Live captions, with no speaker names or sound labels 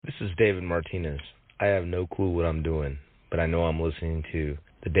is David Martinez. I have no clue what I'm doing, but I know I'm listening to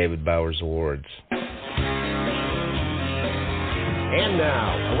the David Bowers Awards. And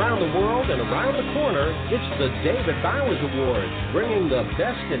now, around the world and around the corner, it's the David Bowers Awards, bringing the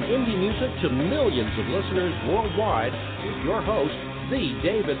best in indie music to millions of listeners worldwide with your host, the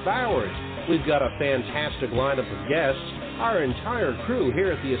David Bowers. We've got a fantastic lineup of guests, our entire crew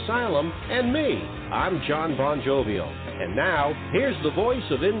here at the Asylum, and me. I'm John Bon Jovial. And now, here's the voice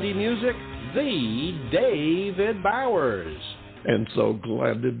of indie music, the David Bowers. And so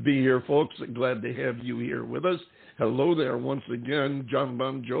glad to be here, folks, and glad to have you here with us. Hello there once again, John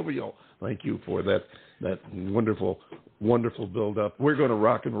Bon Jovial. Thank you for that wonderful, wonderful build-up. We're going to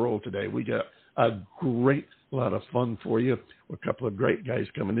rock and roll today. We got a great lot of fun for you. A couple of great guys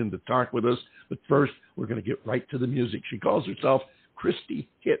coming in to talk with us. But first, we're going to get right to the music. She calls herself Christy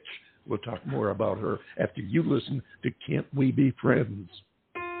Hitch. We'll talk more about her after you listen to Can't We Be Friends?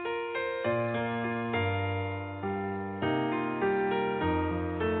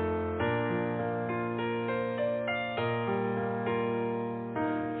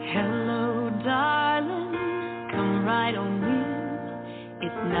 Hello, darling, come right on in.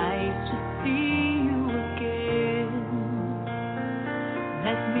 It's nice to see you again.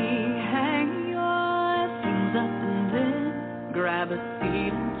 Let me hang your things up and then grab a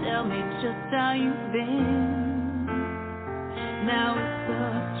seat and tell me just how you've been. Now it's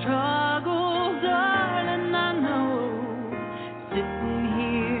a struggle, darling, I know. Sitting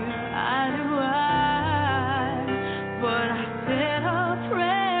here, eye to eye, but I said a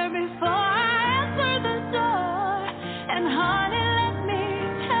prayer before I answered the door. And honey, let me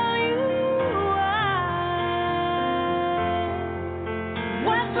tell you why.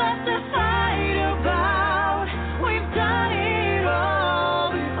 What's left to fight about? We've done it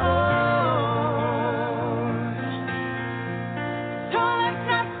all before. So let's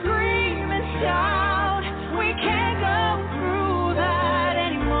not scream and shout. We can't go through that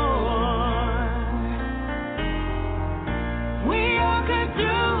anymore. We all could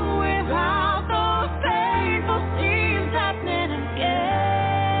do without those painful scenes happening again.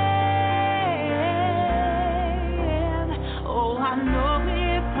 Oh, I know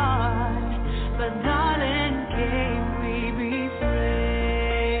it's hard, but darling, can't we be friends?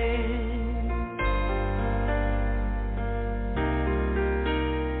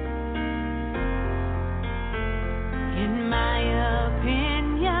 In my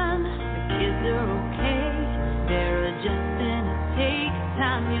opinion, the kids are okay. They're adjusting, it takes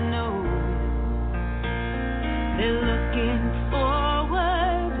time, you know. They're looking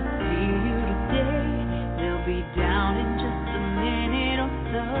forward to see you today. They'll be down in just a minute or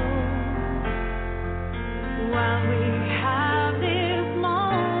so. While we have this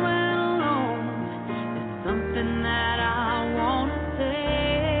moment alone, there's something that I want to say.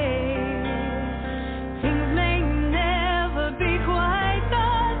 Things may never be quite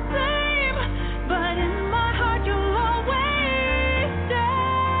the same, but in my heart you'll always stay.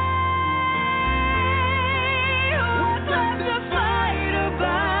 What's left to fight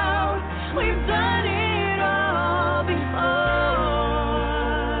about? We've done it all before.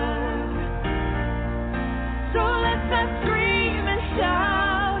 So let's not scream and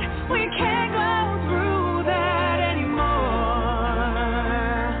shout. We can't go through that anymore.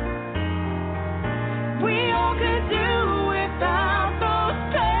 We all could do without those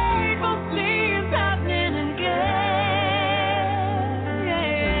painful scenes happening again.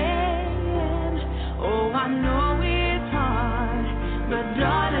 Oh, I know it's hard, but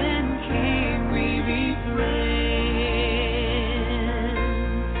darling, can't we be friends?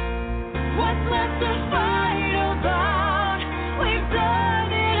 What's left to fight about? We've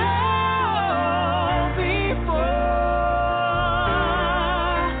done it all before.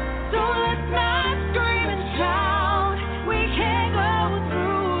 So let's not scream and shout. We can't go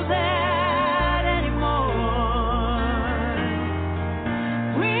through that anymore.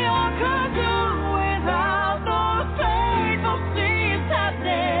 We all could do without those painful scenes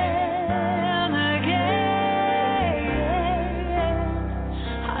happening again.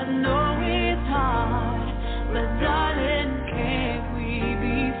 I know it's hard, but darling, can't we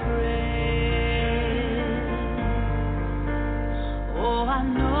be friends? Oh, I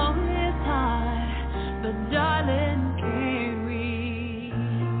know it's hard, but darling, can't we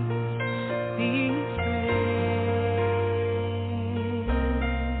be friends?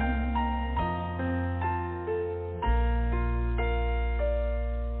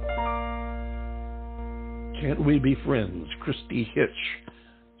 Can't We Be Friends? Christy Hitch.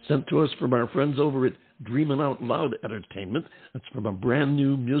 Sent to us from our friends over at Dreamin' Out Loud Entertainment. That's from a brand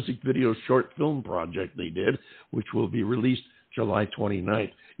new music video short film project they did, which will be released July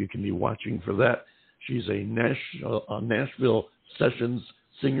 29th. You can be watching for that. She's a Nashville sessions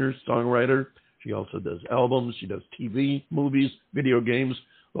singer, songwriter. She also does albums. She does TV, movies, video games,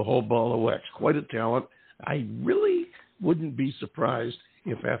 the whole ball of wax. Quite a talent. I really wouldn't be surprised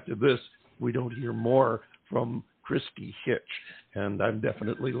if after this we don't hear more from Christy Hitch, and I'm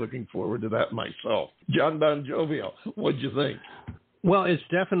definitely looking forward to that myself. John Bon Jovial, what'd you think? Well, it's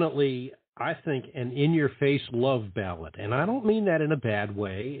definitely, I think, an in-your-face love ballad, and I don't mean that in a bad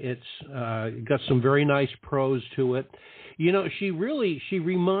way. It's got some very nice prose to it. You know, she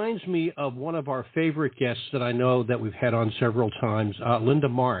reminds me of one of our favorite guests that I know that we've had on several times, Linda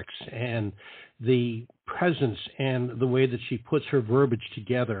Marks, and the presence and the way that she puts her verbiage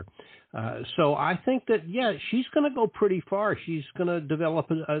together. So I think that, yeah, she's going to go pretty far. She's going to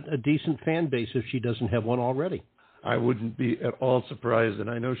develop a decent fan base if she doesn't have one already. I wouldn't be at all surprised, and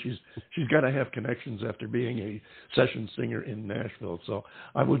I know she's got to have connections after being a session singer in Nashville, so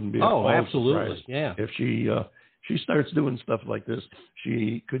I wouldn't be at all surprised if she starts doing stuff like this.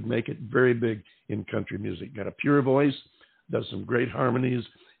 She could make it very big in country music. Got a pure voice, does some great harmonies,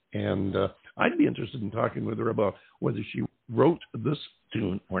 and I'd be interested in talking with her about whether she wrote this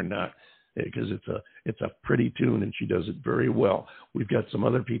tune or not, because it's a pretty tune and she does it very well. We've got some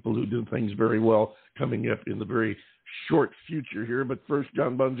other people who do things very well coming up in the very short future here. But first,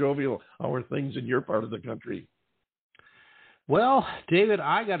 John Bon Jovial, how are things in your part of the country? Well, David,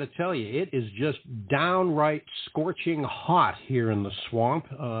 I got to tell you, it is just downright scorching hot here in the swamp.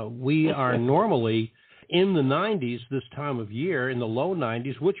 We are normally in the 90s this time of year, in the low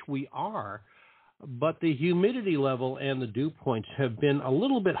 90s, which we are. But the humidity level and the dew points have been a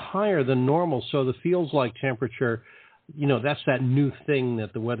little bit higher than normal, so the feels-like temperature, you know, that's that new thing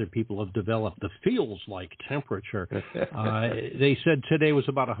that the weather people have developed, the feels-like temperature. They said today was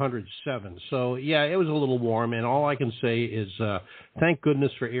about 107. So, yeah, it was a little warm, and all I can say is thank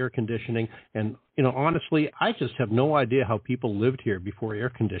goodness for air conditioning. And, you know, honestly, I just have no idea how people lived here before air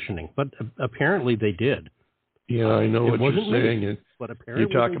conditioning, but apparently they did. Yeah, I know what you're saying. Me, but apparently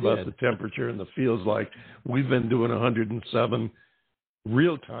you talk about the temperature and the feels like. We've been doing 107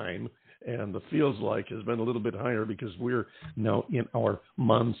 real time, and the feels like has been a little bit higher because we're now in our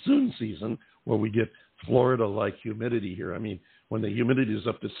monsoon season where we get Florida-like humidity here. I mean, when the humidity is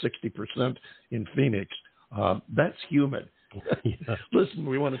up to 60% in Phoenix, that's humid. Yeah. Listen,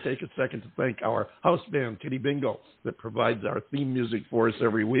 we want to take a second to thank our house band, Titty Bingo, that provides our theme music for us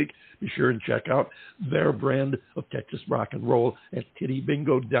every week. Be sure and check out their brand of Texas rock and roll at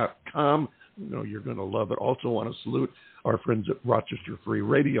tittybingo.com. You know, you're going to love it. Also want to salute our friends at Rochester Free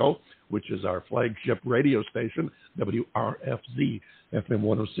Radio, which is our flagship radio station, WRFZ, FM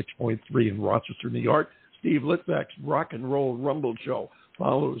 106.3 in Rochester, New York. Steve Litvak's Rock and Roll Rumble Show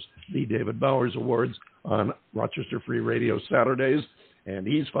follows the David Bowers Awards on Rochester Free Radio Saturdays, and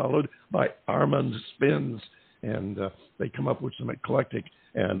he's followed by Armand Spins, and they come up with some eclectic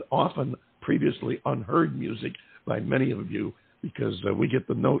and often previously unheard music by many of you, because we get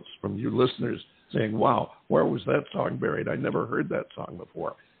the notes from you listeners saying, wow, where was that song buried? I never heard that song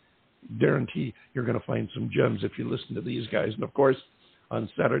before. Guarantee you're going to find some gems if you listen to these guys. And, of course, on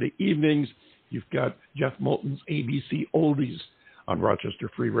Saturday evenings, you've got Jeff Moulton's ABC Oldies on Rochester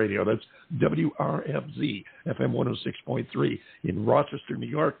Free Radio. That's WRFZ, FM 106.3 in Rochester, New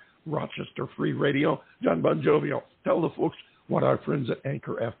York, Rochester Free Radio. John Bon Jovial, tell the folks what our friends at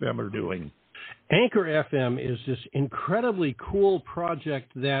Anchor FM are doing. Anchor FM is this incredibly cool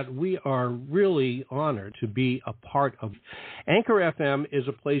project that we are really honored to be a part of. Anchor FM is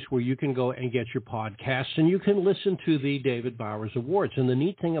a place where you can go and get your podcasts, and you can listen to the David Bowers Awards. And the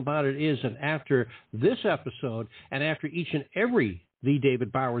neat thing about it is that after this episode and after each and every the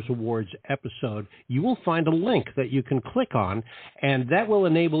David Bowers Awards episode, you will find a link that you can click on, and that will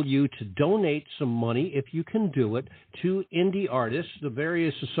enable you to donate some money, if you can do it, to indie artists, the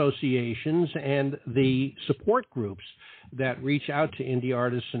various associations, and the support groups that reach out to indie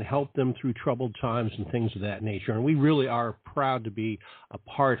artists and help them through troubled times and things of that nature. And we really are proud to be a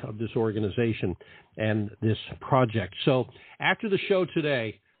part of this organization and this project. So after the show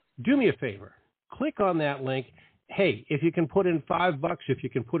today, do me a favor, click on that link. Hey, if you can put in $5, if you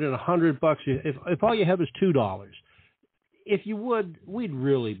can put in $100, if all you have is $2, if you would, we'd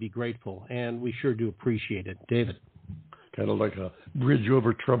really be grateful, and we sure do appreciate it. David. Kind of like a bridge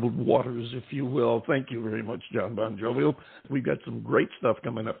over troubled waters, if you will. Thank you very much, John Bon Jovial. We've got some great stuff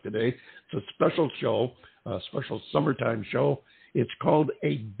coming up today. It's a special show, a special summertime show. It's called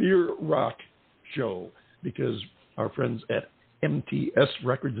a Beer Rock Show because our friends at MTS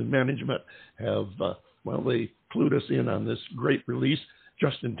Records and Management have, they clued us in on this great release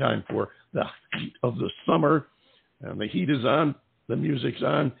just in time for the heat of the summer. And the heat is on, the music's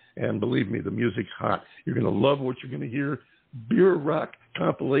on, and believe me, the music's hot. You're going to love what you're going to hear. Beer Rock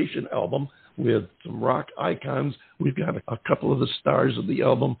compilation album with some rock icons. We've got a couple of the stars of the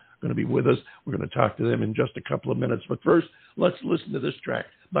album going to be with us. We're going to talk to them in just a couple of minutes. But first, let's listen to this track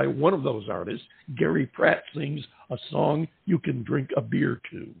by one of those artists. Gary Pratt sings a song you can drink a beer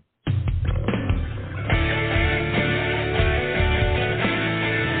to.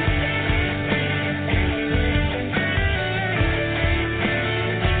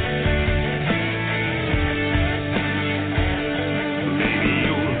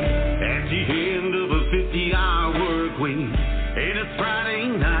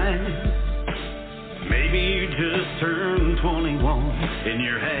 And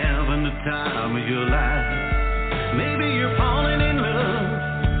you're having the time of your life. Maybe you're falling in love.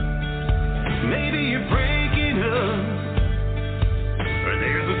 Maybe you're breaking up. Or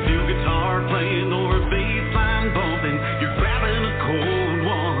there's a steel guitar playing or a bass line bumping. You're grabbing a cold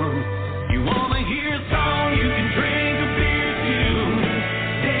one. You want to hear a song you can drink a beer to.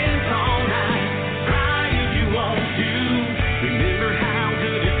 Dance all night. Cry if you want to. Remember how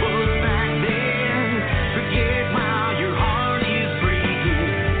good it was back then. Forget while your heart is breaking.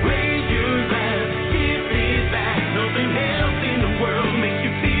 Raise your glass, tip it back. Nothing else in the world makes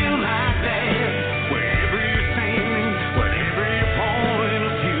you feel like that. Wherever you're standing, whatever your point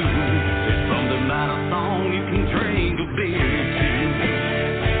of view, there's something about a song you can drink a beer to.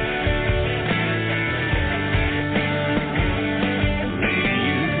 Maybe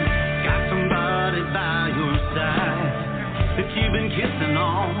you got somebody by your side that you've been kissing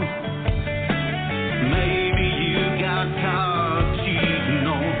on. Maybe you got caught cheating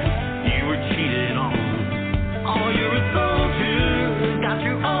on, you were cheated on. Oh, you're a soldier, got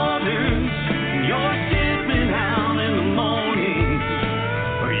your orders, and you're shipping out in the morning,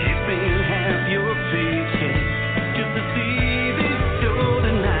 or you spend half your paycheck just to see this show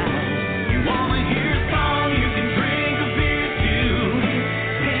tonight. You wanna hear a song you can drink a beer to,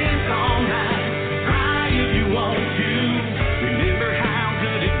 dance all night, cry if you want to. Remember how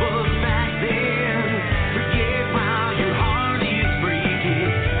good it was back then. Forget while your heart is breaking.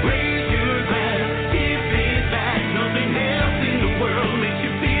 Raise your glass, tip it back. Nothing else in the world makes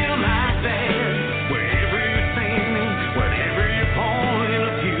you feel like that. Wherever you're standing, whatever your point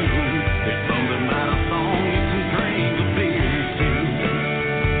of view, there's something about a song you can drink a beer to.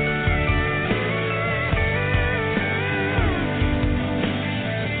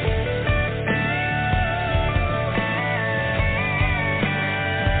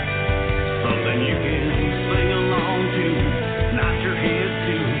 Something you can sing along to, nod your head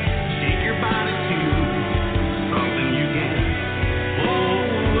to, shake your body to. Something you can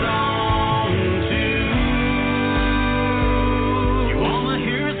hold on to. You wanna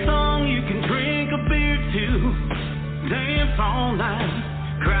hear a song you can drink a beer to, dance all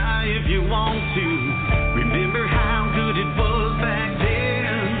night, cry if you want to. Remember how good it was back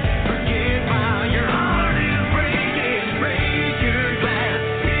then. Forget while your heart is breaking. Raise your glass,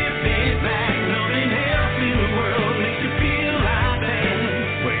 tip it back. Nothing else in the world makes you feel like that.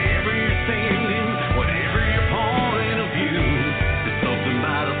 Wherever you're standing, whatever your point of view, there's something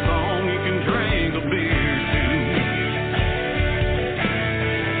about a song you can drink a beer to.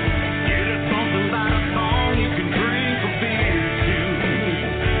 Yeah, there's something about a song you can drink a beer to.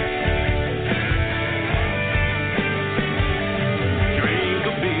 Drink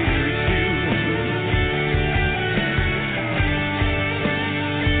a beer to.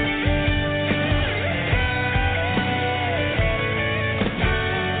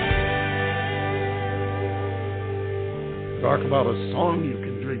 Talk about a song you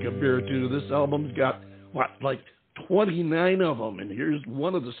can drink a beer to. This album's got, like 29 of them. And here's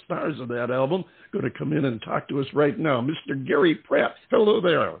one of the stars of that album going to come in and talk to us right now, Mr. Gary Pratt. Hello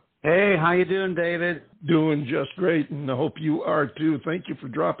there. Hey, how you doing, David? Doing just great, and I hope you are too. Thank you for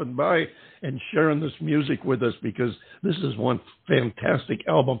dropping by and sharing this music with us, because this is one fantastic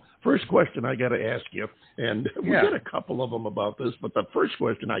album. First question I got to ask you, and we got a couple of them about this, but the first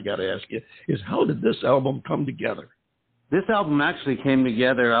question I got to ask you is, how did this album come together? This album actually came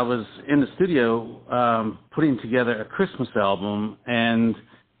together. I was in the studio putting together a Christmas album, and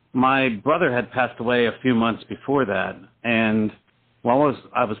my brother had passed away a few months before that. And while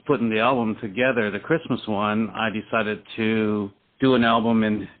I was putting the album together, the Christmas one, I decided to do an album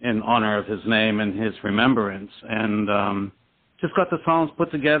in honor of his name and his remembrance. And just got the songs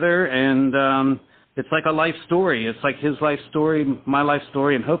put together, and it's like a life story. It's like his life story, my life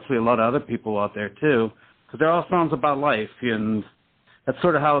story, and hopefully a lot of other people out there too. Because they're all songs about life, and that's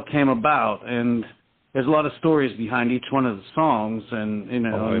sort of how it came about. And there's a lot of stories behind each one of the songs, and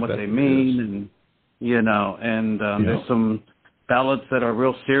and what they mean. and there's some ballads that are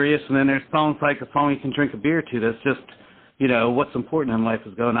real serious, and then there's songs like a song you can drink a beer to that's just, what's important in life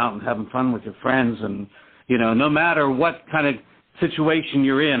is going out and having fun with your friends, and, no matter what kind of situation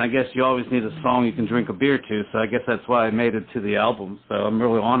you're in, I guess you always need a song you can drink a beer to, so I guess that's why I made it to the album, so I'm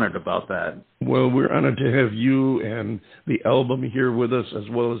really honored about that. Well, we're honored to have you and the album here with us, as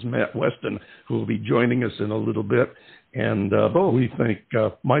well as Matt Weston, who will be joining us in a little bit, and we thank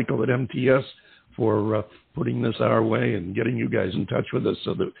Michael at MTS for putting this our way and getting you guys in touch with us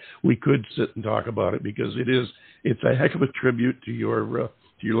so that we could sit and talk about it, because it's a heck of a tribute to your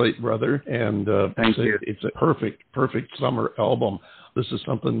late brother, and it's a perfect summer album. This is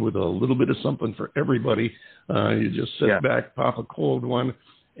something with a little bit of something for everybody. You just sit back, pop a cold one,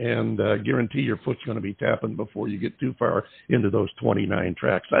 and guarantee your foot's going to be tapping before you get too far into those 29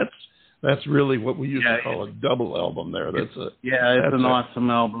 tracks. That's really what we used to call a double album there. It's an awesome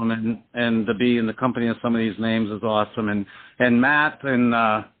album, and to be in the company of some of these names is awesome. And Matt and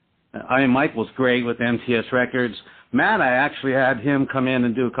Mike was great with MTS Records. Matt, I actually had him come in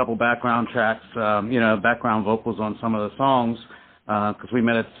and do a couple background tracks, background vocals on some of the songs, because we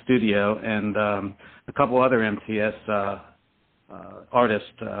met at the studio, and a couple other MTS artists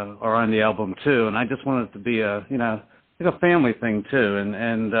are on the album too. And I just wanted it to be a family thing too,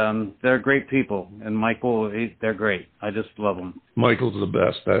 and they're great people. And Michael, they're great. I just love them. Michael's the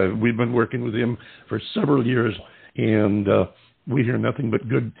best. We've been working with him for several years, and we hear nothing but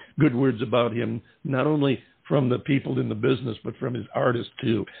good words about him, not only from the people in the business, but from his artists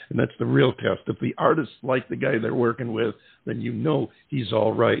too. And that's the real test. If the artists like the guy they're working with, then he's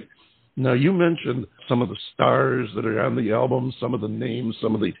all right. Now, you mentioned some of the stars that are on the album, some of the names,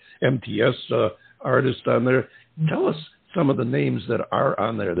 some of the MTS artists on there. Tell us some of the names that are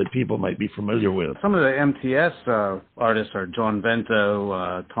on there that people might be familiar with. Some of the MTS artists are John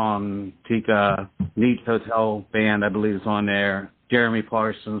Vento, Tom Tika, Neat Hotel Band, I believe, is on there, Jeremy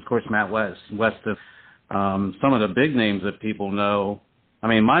Parsons, of course, Matt Weston. Some of the big names that people know. I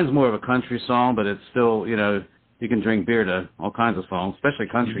mean, mine's more of a country song, but it's still, you can drink beer to all kinds of songs, especially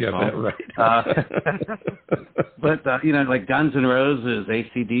country songs. That right. But, like Guns N' Roses,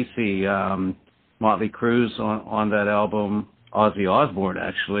 AC/DC, Motley Crue's on that album, Ozzy Osbourne,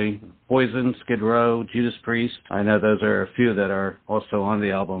 actually, Poison, Skid Row, Judas Priest. I know those are a few that are also on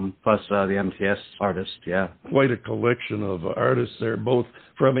the album, plus the MTS artists, Quite a collection of artists there, both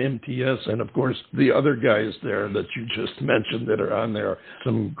from MTS and, of course, the other guys there that you just mentioned that are on there.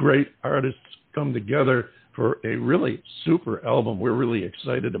 Some great artists come together for a really super album. We're really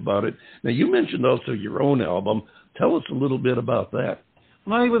excited about it. Now, you mentioned also your own album. Tell us a little bit about that.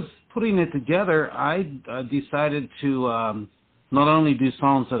 When I was putting it together, I decided to not only do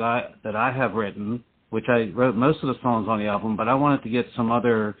songs that I have written, which I wrote most of the songs on the album, but I wanted to get some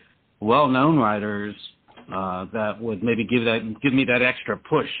other well-known writers that would maybe give me that extra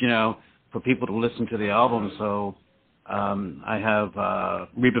push, for people to listen to the album. So I have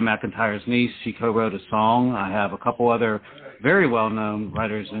Reba McEntire's niece. She co-wrote a song. I have a couple other very well-known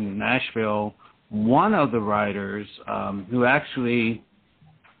writers in Nashville. One of the writers who actually,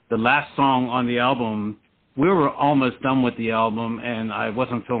 the last song on the album, we were almost done with the album, and I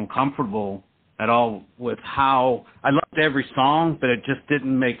wasn't feeling comfortable at all with how I loved every song, but it just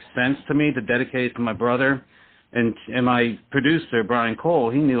didn't make sense to me to dedicate it to my brother. And my producer, Brian Cole,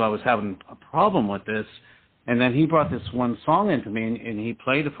 he knew I was having a problem with this. And then he brought this one song into me, and he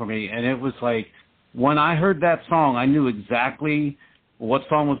played it for me. And it was like, when I heard that song, I knew exactly what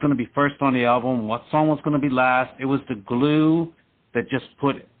song was going to be first on the album, what song was going to be last. It was the glue that just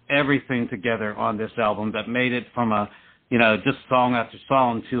put everything together on this album, that made it from just song after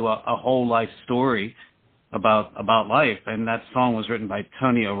song to a whole life story about life. And that song was written by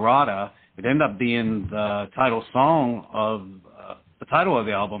Tony Arata. It ended up being the title song of the title of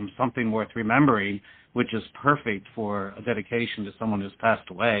the album, Something Worth Remembering, which is perfect for a dedication to someone who's passed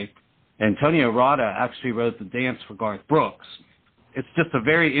away. And Tony Arata actually wrote the dance for Garth Brooks. It's just a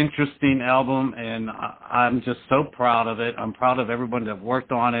very interesting album, and I'm just so proud of it. I'm proud of everyone that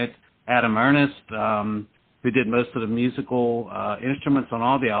worked on it. Adam Ernest, who did most of the musical instruments on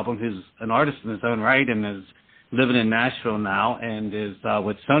all the album, who's an artist in his own right and is living in Nashville now and is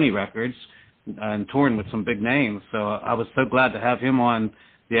with Sony Records and touring with some big names. So I was so glad to have him on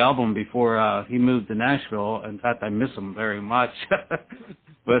the album before he moved to Nashville. In fact, I miss him very much.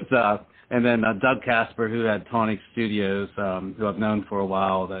 And then Doug Casper, who had Tonic Studios, who I've known for a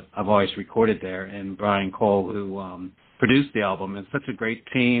while, that I've always recorded there, and Brian Cole, who produced the album. It's such a great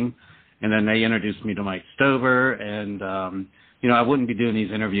team. And then they introduced me to Mike Stover, and I wouldn't be doing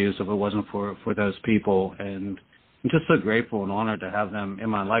these interviews if it wasn't for those people. And I'm just so grateful and honored to have them in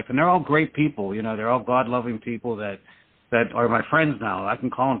my life. And they're all great people. You know, they're all God-loving people that are my friends now. I can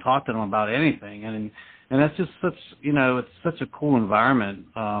call and talk to them about anything. And that's just such, you know, it's such a cool environment,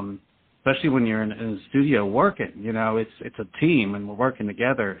 especially when you're in the studio working. You know, it's a team and we're working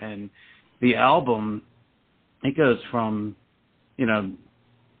together. And the album, it goes from, you know,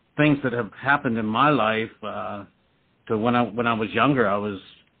 things that have happened in my life to when I was younger. I was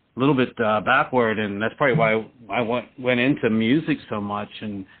a little bit backward, and that's probably why I went into music so much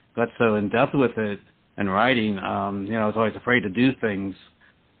and got so in depth with it and writing. You know, I was always afraid to do things.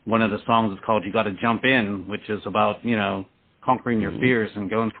 One of the songs is called "You Got to Jump In," which is about, you know, conquering your fears and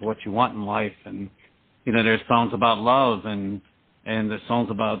going for what you want in life. And you know, there's songs about love and there's songs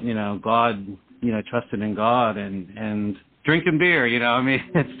about, you know, God, you know, trusting in God and drinking beer, you know. I mean,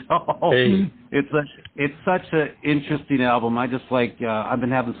 it's such an interesting album. I just I've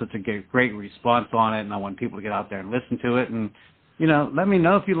been having such a great response on it, and I want people to get out there and listen to it. And, you know, let me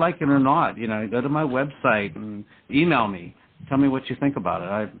know if you like it or not. You know, go to my website and email me. Tell me what you think about it.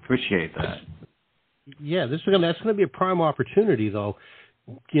 I appreciate that. Yeah, that's going to be a prime opportunity, though.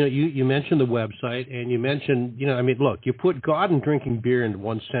 You know, you mentioned the website, and you mentioned, you know, I mean, look, you put God and drinking beer into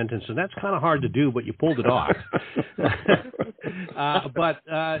one sentence, and that's kind of hard to do, but you pulled it off. But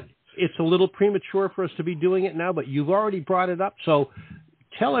it's a little premature for us to be doing it now, but you've already brought it up. So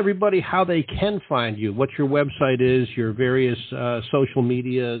tell everybody how they can find you, what your website is, your various social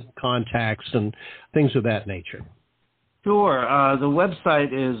media contacts, and things of that nature. Sure. The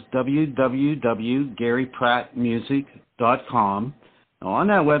website is www.garyprattmusic.com. On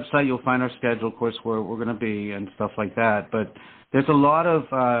that website, you'll find our schedule, of course, where we're going to be and stuff like that. But there's a lot of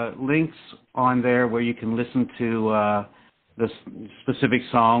links on there where you can listen to the specific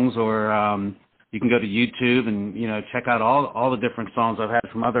songs, or you can go to YouTube and, you know, check out all the different songs I've had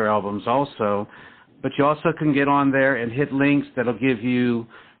from other albums also. But you also can get on there and hit links that'll give you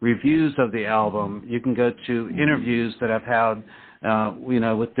reviews of the album. You can go to interviews that I've had, you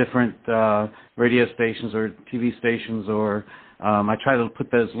know, with different radio stations or TV stations, or I try to put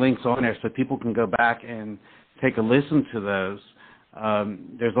those links on there so people can go back and take a listen to those.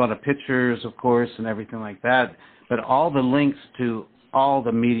 There's a lot of pictures, of course, and everything like that, but all the links to all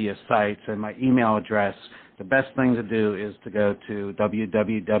the media sites and my email address, the best thing to do is to go to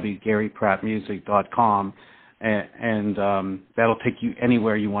www.garyprattmusic.com, and that'll take you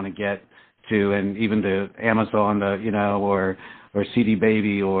anywhere you want to get to, and even to Amazon, you know, or CD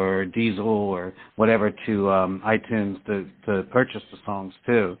Baby or Diesel or whatever, to iTunes to purchase the songs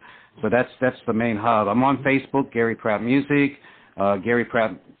too. So that's the main hub. I'm on Facebook, Gary Pratt Music, Gary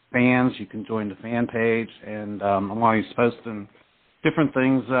Pratt Fans. You can join the fan page, and I'm always posting different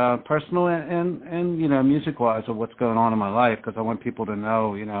things, personal and you know, music-wise, of what's going on in my life, because I want people to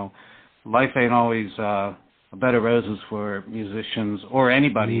know, you know, life ain't always a bed of roses for musicians or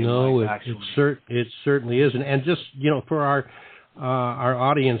anybody. No, in life, it certainly isn't. And just, you know, for our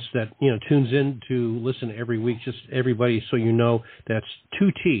audience that, you know, tunes in to listen every week, just everybody, so you know, that's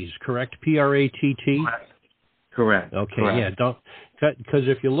 2 T's, correct? P-R-A-T-T? Correct. Okay, correct. Yeah, don't, because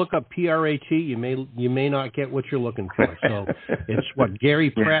if you look up P-R-A-T, you may not get what you're looking for. So it's what,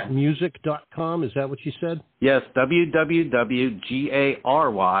 GaryPrattMusic.com, is that what you said? Yes,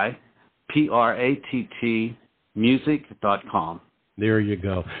 www.GaryPrattMusic.com. There you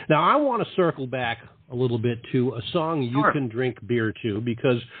go. Now, I want to circle back a little bit to a song you can drink beer to,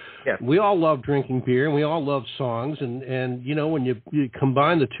 because we all love drinking beer and we all love songs, and you know, when you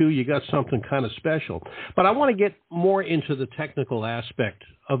combine the two, you got something kind of special. But I want to get more into the technical aspect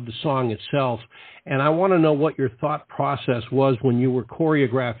of the song itself, and I want to know what your thought process was when you were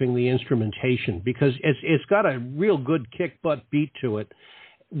choreographing the instrumentation, because it's got a real good kick-butt beat to it,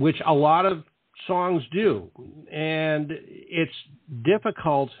 which a lot of songs do, and it's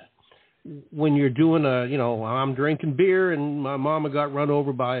difficult when you're doing I'm drinking beer and my mama got run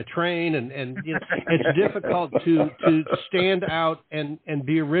over by a train, and you know, it's difficult to stand out and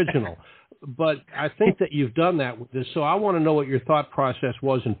be original. But I think that you've done that with this, so I want to know what your thought process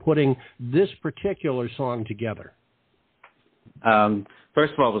was in putting this particular song together.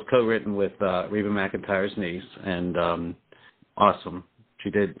 First of all, it was co-written with Reba McEntire's niece, and awesome. She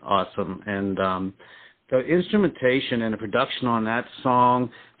did awesome. And the instrumentation and the production on that song. In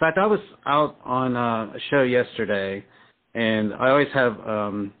fact, I was out on a show yesterday, and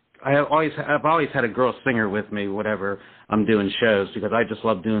I've always had a girl singer with me, whatever I'm doing shows, because I just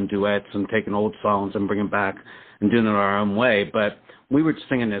love doing duets and taking old songs and bringing back and doing it our own way. But we were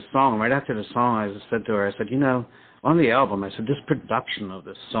singing this song. Right after the song, I just said to her, I said, you know, on the album, I said, this production of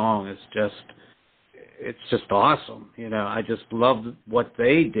this song is it's just awesome. You know, I just loved what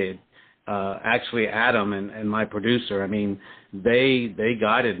they did. actually Adam and my producer. I mean, they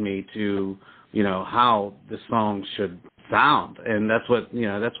guided me to, you know, how the song should sound, and that's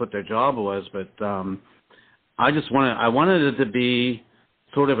what their job was. But I wanted it to be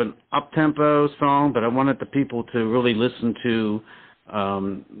sort of an up-tempo song, but I wanted the people to really listen to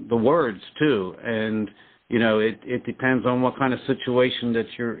the words too. And, you know, it depends on what kind of situation that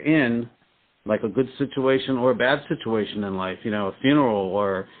you're in, like a good situation or a bad situation in life, you know, a funeral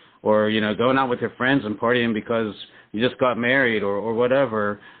or you know, going out with your friends and partying because you just got married or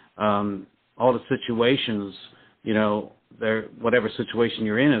whatever. All the situations, you know, whatever situation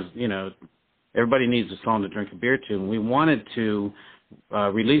you're in is, you know, everybody needs a song to drink a beer to. And we wanted to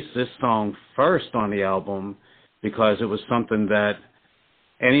release this song first on the album because it was something that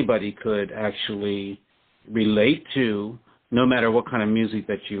anybody could actually relate to, no matter what kind of music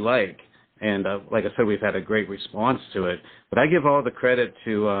that you like. And like I said, we've had a great response to it. But I give all the credit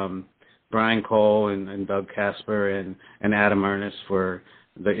to Brian Cole and Doug Casper and Adam Ernest for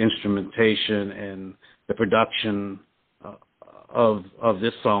the instrumentation and the production of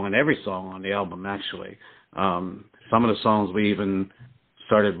this song and every song on the album, actually. Some of the songs we even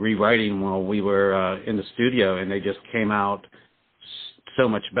started rewriting while we were in the studio, and they just came out so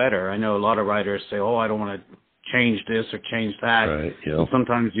much better. I know a lot of writers say, "Oh, I don't want to change this or change that." Right, yeah.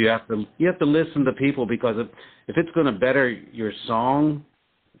 Sometimes you have to listen to people, because if it's going to better your song,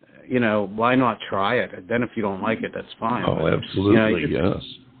 you know, why not try it? Then if you don't like it, that's fine. Oh, absolutely, you know, yes.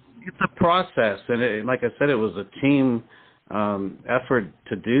 It's a process, and like I said, it was a team effort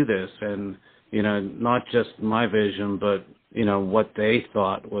to do this, and, you know, not just my vision, but, you know, what they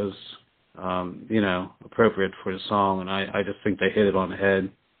thought was, you know, appropriate for the song, and I just think they hit it on the head.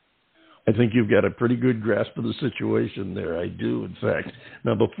 I think you've got a pretty good grasp of the situation there. I do, in fact.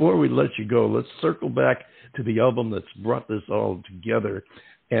 Now, before we let you go, let's circle back to the album that's brought this all together.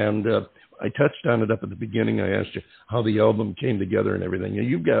 And I touched on it up at the beginning. I asked you how the album came together and everything. And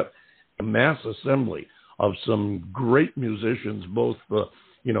you've got a mass assembly of some great musicians, both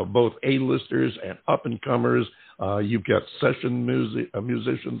A-listers and up-and-comers. You've got session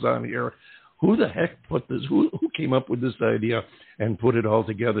musicians on here. Who the heck put this? Who came up with this idea and put it all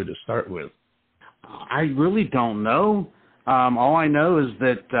together to start with? I really don't know. All I know is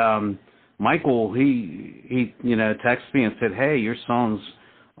that Michael, he you know, texted me and said, "Hey, your song's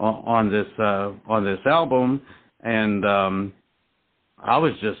on this album," and I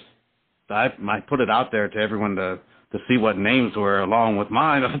was just I put it out there to everyone to see what names were along with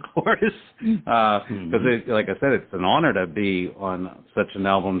mine, of course, because like I said, it's an honor to be on such an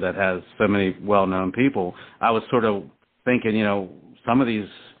album that has so many well-known people. I was sort of thinking, you know, some of these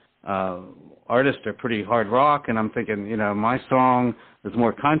artists are pretty hard rock, and I'm thinking, you know, my song is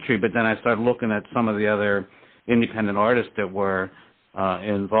more country, but then I started looking at some of the other independent artists that were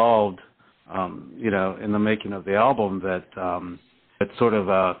involved, you know, in the making of the album, that it's sort of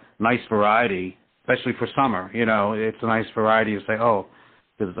a nice variety, especially for summer. You know, it's a nice variety to say, oh,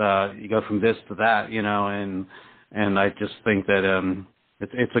 because you go from this to that, you know, and I just think that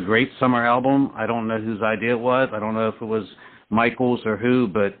it's a great summer album. I don't know whose idea it was. I don't know if it was Michael's or who,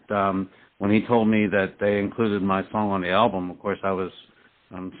 but when he told me that they included my song on the album, of course, I was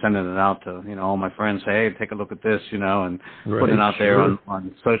sending it out to, you know, all my friends, say, hey, take a look at this, you know, and putting it out there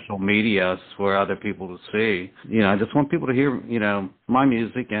on social media for other people to see. You know, I just want people to hear, you know, my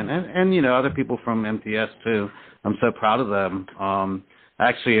music and you know, other people from MTS too. I'm so proud of them.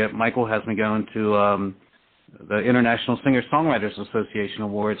 Actually, Michael has me going to the International Singer-Songwriters Association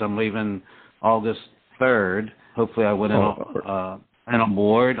Awards. I'm leaving August 3rd. Hopefully I win an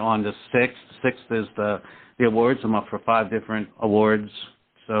award on the 6th. 6th is the awards. I'm up for 5 different awards.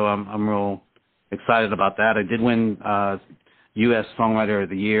 So I'm real excited about that. I did win U.S. Songwriter of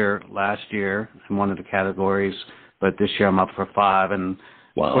the Year last year in one of the categories, but this year I'm up for 5. And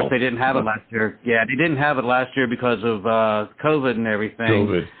wow. Of course, they didn't have it last year. Yeah, they didn't have it last year because of COVID and everything.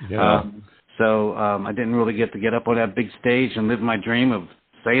 COVID, yeah. So I didn't really get up on that big stage and live my dream of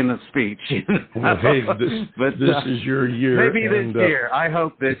saying the speech. Well, hey, this is your year. Maybe this year. I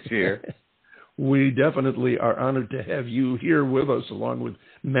hope this year. We definitely are honored to have you here with us, along with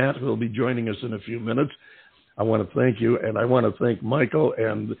Matt, who will be joining us in a few minutes. I want to thank you, and I want to thank Michael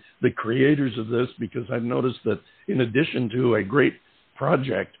and the creators of this, because I've noticed that in addition to a great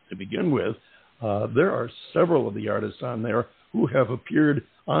project to begin with, there are several of the artists on there who have appeared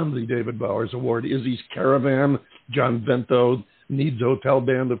on the David Bowers Award. Izzy's Caravan, John Vento, Needs Hotel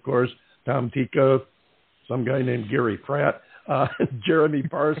Band, of course, Tom Tika, some guy named Gary Pratt, Jeremy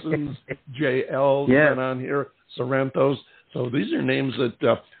Parsons, J.L. been on here, Sorrentos. So these are names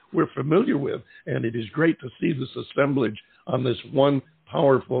that we're familiar with, and it is great to see this assemblage on this one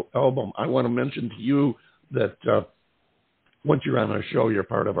powerful album. I want to mention to you that once you're on our show, you're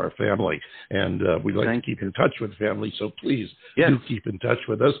part of our family, and we like to keep in touch with family, so please do keep in touch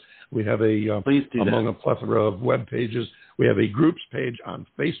with us. We have among a plethora of web pages, we have a groups page on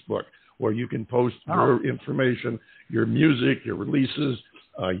Facebook where you can post your information, your music, your releases,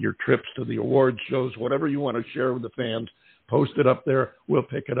 your trips to the award shows, whatever you want to share with the fans. Post it up there. We'll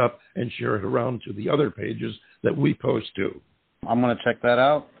pick it up and share it around to the other pages that we post to. I'm going to check that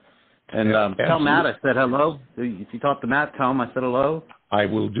out. And tell Matt I said hello. If you talk to Matt, tell him I said hello. I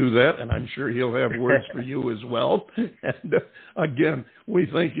will do that, and I'm sure he'll have words for you as well. And again, we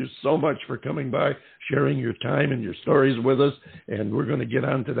thank you so much for coming by, sharing your time and your stories with us. And we're going to get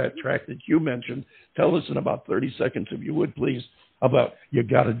on to that track that you mentioned. Tell us in about 30 seconds, if you would, please, about You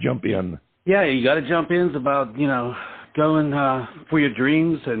Gotta Jump In. Yeah, You Gotta Jump In is about, going for your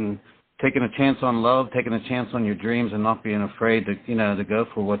dreams and taking a chance on love, taking a chance on your dreams, and not being afraid to to go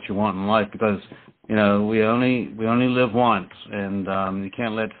for what you want in life, because we only live once, and you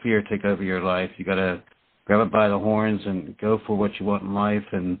can't let fear take over your life. You got to grab it by the horns and go for what you want in life,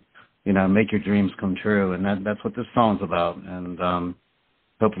 and make your dreams come true. And that's what this song's about. And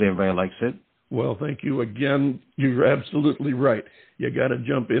hopefully everybody likes it. Well, thank you again. You're absolutely right. You got to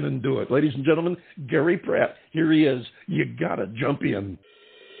jump in and do it. Ladies and gentlemen, Gary Pratt, here he is. You got to jump in.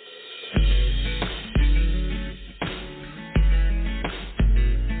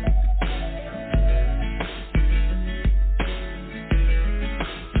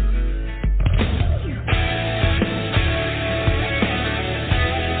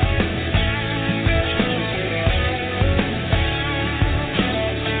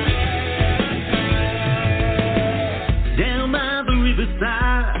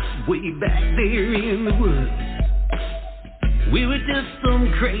 Way back there in the woods, we were just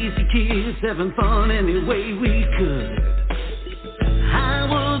some crazy kids having fun any way we could. I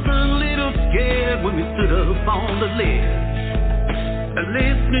was a little scared when we stood up on the ledge,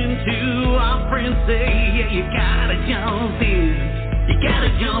 listening to our friends say, yeah, you gotta jump in. You gotta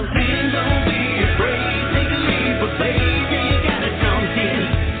jump in, don't be afraid. Take a leap of faith, yeah, you gotta jump in.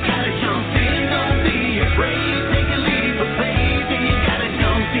 Gotta jump in, don't be afraid. Take a leap of faith, yeah, you gotta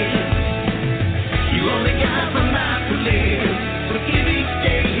jump in. You only got one life to live, so give each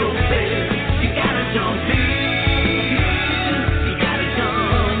day your best. You gotta jump in. You gotta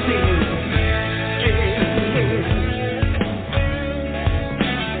jump in.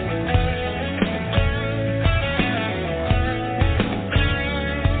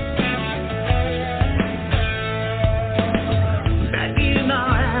 Back in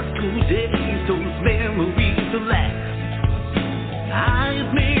our high school days, those memories will last. I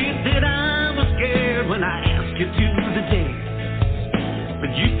admit that I was scared when I asked you to the dance,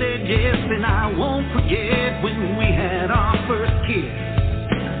 but you said yes, and I won't forget when we had our first kiss.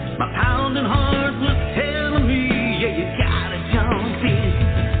 My pounding heart was telling me, yeah, you gotta jump in.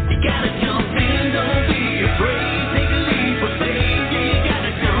 You gotta jump in, don't be afraid. Take a leap of faith, yeah, you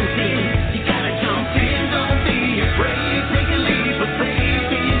gotta jump in. You gotta jump in, don't be afraid. Take a leap of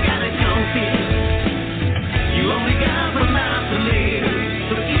faith, yeah, you gotta jump in. You only got one life to live,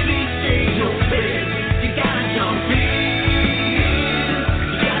 so give each day your best. You gotta jump in.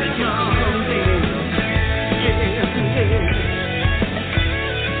 You gotta jump in. Yeah.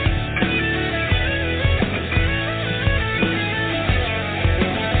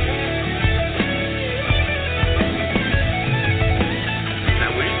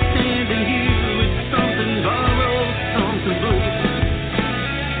 Now we're standing here with something borrowed, something broken.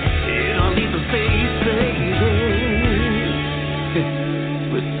 It don't even face, baby.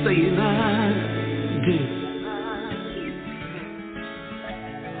 We're saying I do.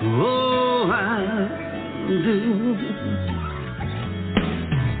 Oh, I do.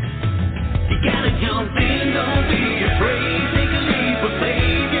 You gotta jump in, don't be afraid. Take a leap of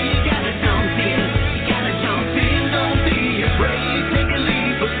faith, yeah, you gotta jump in. You gotta jump in, don't be afraid. Take a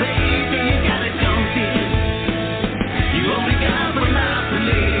leap of faith, yeah, you gotta jump in. You only got one life to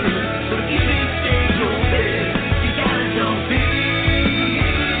live, so give each day your best. You gotta jump in.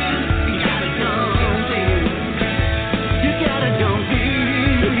 You gotta jump in. You gotta jump in.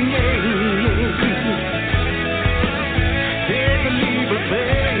 Take a leap of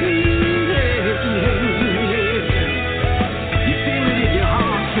faith. You feel it in your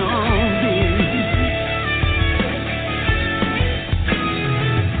heart, jump in.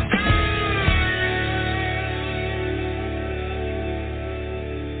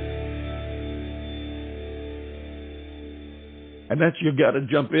 And that's You Gotta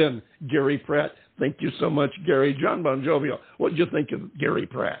Jump In, Gary Pratt. Thank you so much, Gary. John Bon Jovial, what did you think of Gary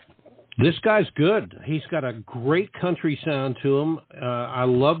Pratt? This guy's good. He's got a great country sound to him. I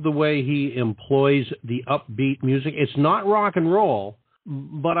love the way he employs the upbeat music. It's not rock and roll,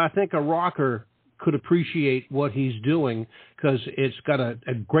 but I think a rocker could appreciate what he's doing because it's got a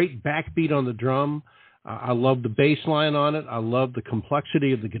great backbeat on the drum. I love the bass line on it. I love the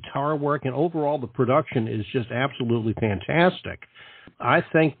complexity of the guitar work, and overall the production is just absolutely fantastic. I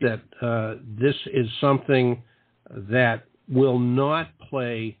think that this is something that will not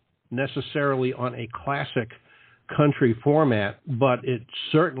play necessarily on a classic country format, but it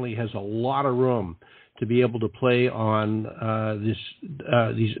certainly has a lot of room to be able to play on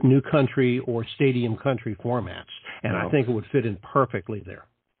these new country or stadium country formats. And I think it would fit in perfectly there.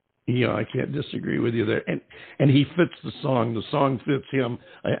 Yeah, I can't disagree with you there. And he fits the song. The song fits him.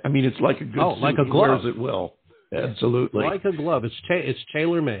 I mean, it's like a good suit. Like a He glove. wears it well. Absolutely. Like a glove. It's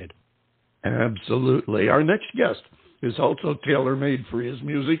tailor-made. Absolutely. Our next guest is also tailor-made for his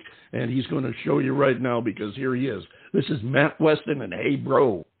music, and he's going to show you right now because here he is. This is Matt Weston and Hey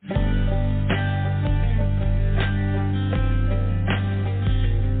Bro.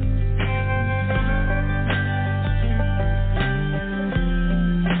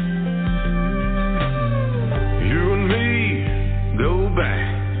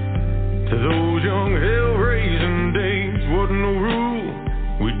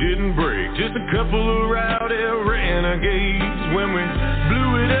 Just a couple of rowdy renegades when we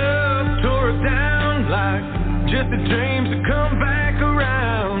blew it up, tore it down like Jesse James to come back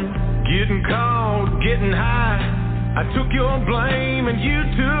around. Getting caught, getting high. I took your blame and you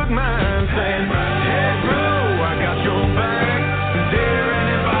took mine. Saying, hey bro, I got your back. Dare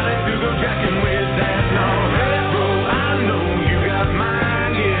anybody to go jacking with that? No, hey bro, I know you got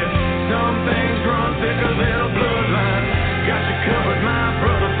mine. Yeah, some things run thicker than a bloodline. Got you covered, my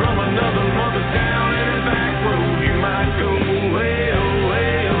brother, from another mother down in a back road. You might go way oh,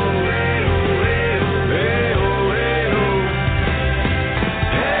 way oh, way oh, way oh, way oh, way oh.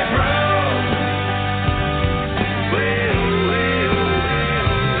 Hey bro, way oh, way oh, way oh,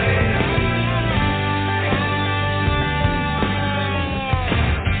 way oh.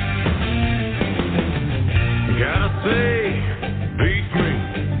 Gotta say, beats me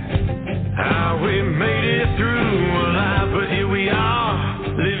how we made it through alive, but here we are,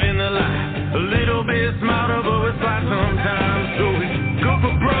 living the life. A little bit smarter, but it's like sometimes. So we go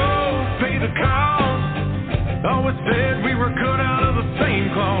for broke, pay the cost. Always said we were cut out of the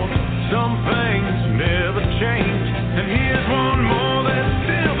same cloth. Some things never change, and here's one more that's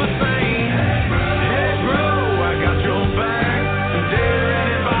still the same. Hey bro, I got your back. Dare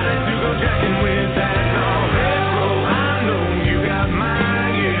anybody to go jacking with that? No, hey bro, I know you got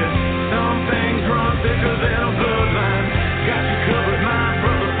mine. Yeah, some things run thicker than a bloodline. Got you covered, my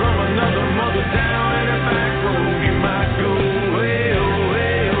brother, from another mother down in a back road. You might go way oh,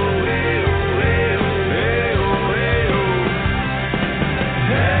 way oh, way oh, way oh, way oh, way oh.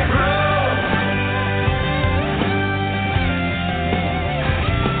 Hey bro.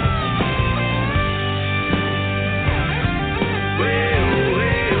 Way oh, way oh,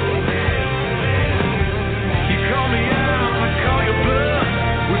 way oh, way oh. You call me out, I call you bluff.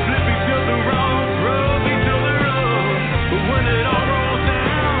 We flip each other off, rub each other up. But when it all rolls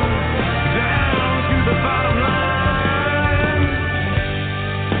down, down to the bottom line.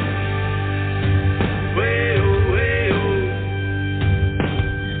 Way oh, way oh.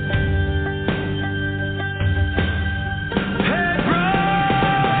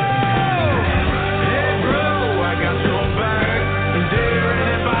 Hey bro, I got your back. Dare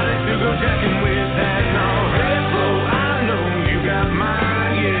anybody to go jacking with that? No, hey bro, I know you got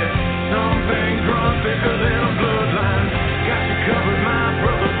mine. Yeah, some things run thicker than a bloodline. Got you covered, my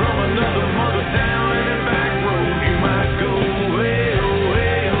brother, from another mother down in a back road. You might go way oh,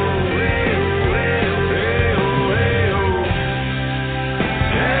 way oh, way oh, way oh, way oh, way oh.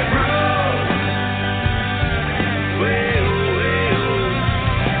 Hey bro, way oh, way oh.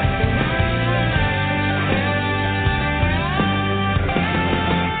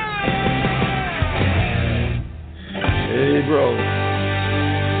 Hey bro.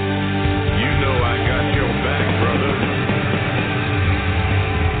 You know I got your back, brother.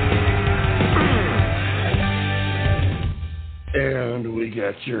 And we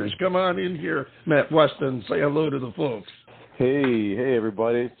got yours. Come on in here, Matt Weston. Say hello to the folks. Hey,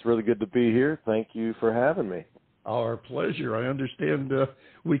 everybody. It's really good to be here. Thank you for having me. Our pleasure. I understand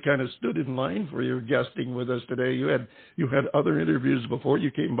we kind of stood in line for your guesting with us today. You had other interviews before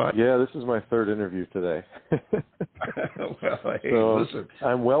you came by. Yeah, this is my third interview today. Well, hey, so listen.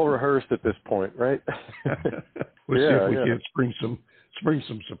 I'm well rehearsed at this point, right? We'll see if we can't spring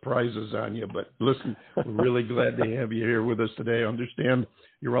some surprises on you. But listen, we're really glad to have you here with us today. I understand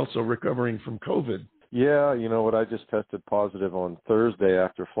you're also recovering from COVID. Yeah, you know what? I just tested positive on Thursday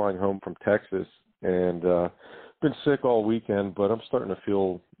after flying home from Texas, and been sick all weekend, but I'm starting to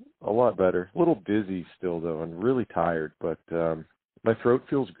feel a lot better. A little dizzy still, though, and really tired, but my throat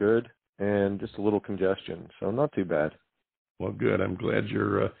feels good and just a little congestion, so not too bad. Well, good. I'm glad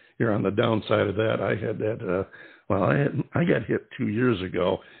you're on the downside of that. I had that. I got hit 2 years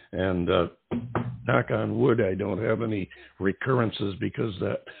ago, and knock on wood, I don't have any recurrences because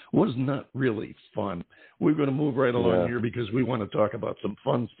that was not really fun. We're going to move right along here because we want to talk about some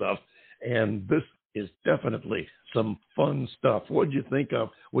fun stuff, and this is definitely some fun stuff. What did you think of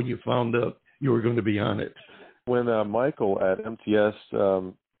when you found out you were going to be on it? When Michael at MTS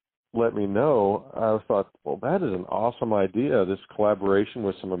let me know, I thought, well, that is an awesome idea, this collaboration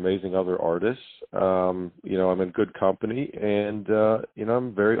with some amazing other artists. You know, I'm in good company, and, you know,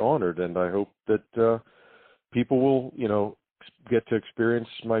 I'm very honored, and I hope that people will, you know, get to experience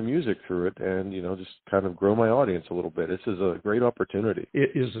my music through it and, you know, just kind of grow my audience a little bit. This is a great opportunity.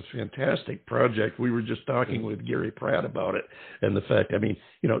 It is a fantastic project. We were just talking with Gary Pratt about it and the fact, I mean,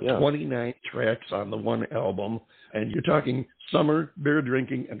 you know, 29 tracks on the one album, and you're talking summer, beer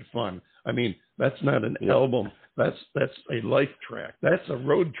drinking, and fun. I mean, that's not an album. That's a life track. That's a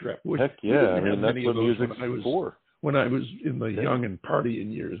road trip. Heck yeah. I mean, that's what music's for. When I was in the young and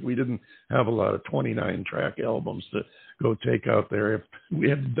partying years, we didn't have a lot of 29-track albums to go take out there. We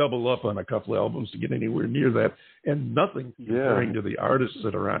had to double up on a couple of albums to get anywhere near that, and nothing comparing to the artists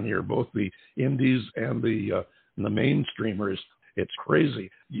that are on here, both the indies and the mainstreamers. It's crazy.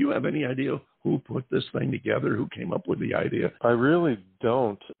 Do you have any idea who put this thing together, who came up with the idea? I really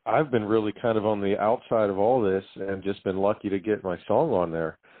don't. I've been really kind of on the outside of all this and just been lucky to get my song on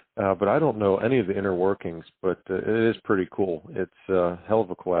there. But I don't know any of the inner workings, but it is pretty cool. It's a hell of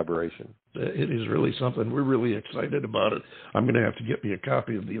a collaboration. It is really something. We're really excited about it. I'm going to have to get me a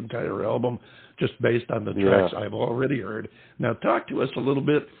copy of the entire album just based on the tracks I've already heard. Now, talk to us a little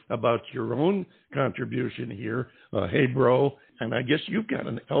bit about your own contribution here. Hey, Bro, and I guess you've got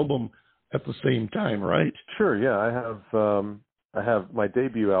an album at the same time, right? Sure, yeah. I have my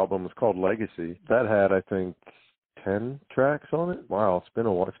debut album is called Legacy. That had, I think, 10 tracks on it. Wow, it's been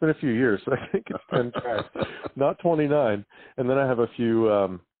a while. It's been a few years, so I think it's 10 tracks, not 29. And then I have a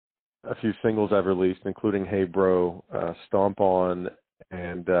few singles I've released, including Hey Bro, Stomp On,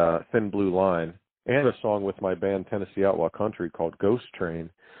 and Thin Blue Line, and a song with my band Tennessee Outlaw Country called Ghost Train.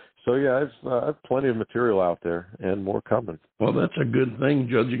 So yeah, I've plenty of material out there and more coming. Well, that's a good thing,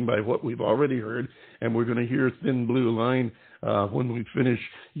 judging by what we've already heard, and we're going to hear Thin Blue Line when we finish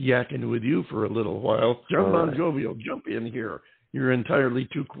yakking with you for a little while. John Bon Jovial, jump in here. You're entirely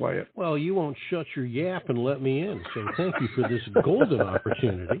too quiet. Well, you won't shut your yap and let me in, so thank you for this golden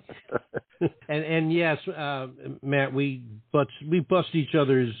opportunity. And yes, Matt, we bust each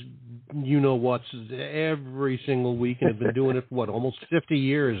other's you-know-whats every single week and have been doing it for, almost 50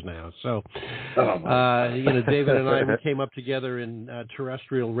 years now. So, David and I, we came up together in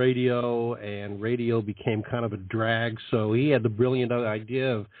terrestrial radio, and radio became kind of a drag. So he had the brilliant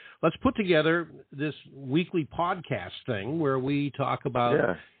idea of, let's put together this weekly podcast thing where we talk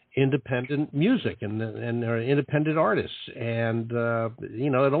about independent music and independent artists. And,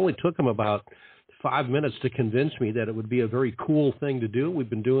 it only took him about 5 minutes to convince me that it would be a very cool thing to do. We've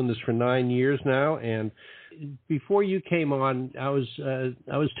been doing this for 9 years now. And before you came on, I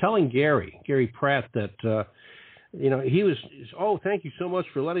was telling Gary Pratt that, he was, thank you so much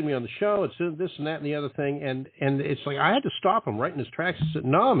for letting me on the show. It's this and that and the other thing. And it's like, I had to stop him right in his tracks and said,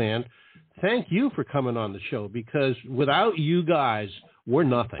 no, man, thank you for coming on the show, because without you guys, we're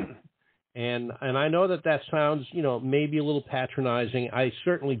nothing. And I know that sounds, maybe a little patronizing. I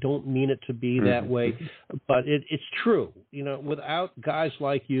certainly don't mean it to be that way, but it's true. Without guys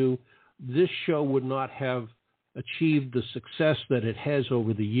like you, this show would not have achieved the success that it has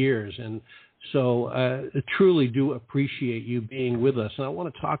over the years. And so I truly do appreciate you being with us. And I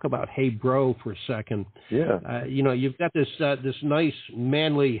want to talk about Hey Bro for a second. Yeah. You've got this nice,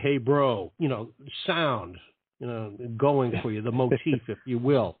 manly Hey Bro, sound, going for you, the motif, if you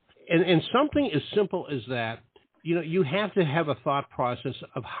will. And something as simple as that, you have to have a thought process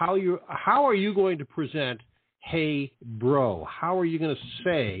of how are you going to present Hey Bro? How are you going to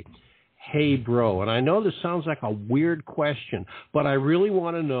say Hey Bro? And I know this sounds like a weird question, but I really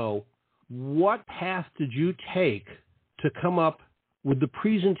want to know, what path did you take to come up with the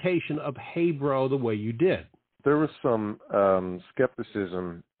presentation of Hey Bro the way you did? There was some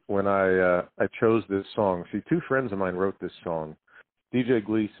skepticism when I chose this song. See, two friends of mine wrote this song, DJ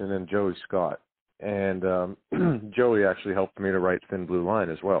Gleason and Joey Scott. And Joey actually helped me to write Thin Blue Line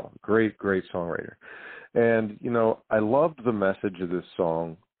as well. Great songwriter. And, I loved the message of this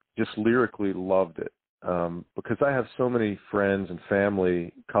song, just lyrically loved it. Because I have so many friends and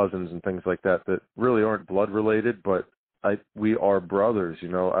family, cousins and things like that really aren't blood related, but we are brothers,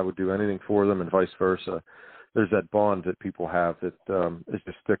 I would do anything for them and vice versa. There's that bond that people have that is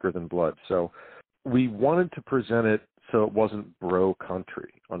just thicker than blood. So we wanted to present it so it wasn't bro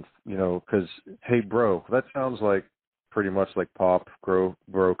country, because, hey, bro, that sounds like pretty much like pop,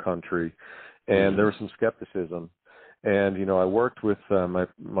 bro country. And there was some skepticism. And, I worked with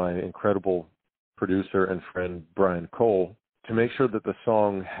my incredible producer and friend, Brian Cole, to make sure that the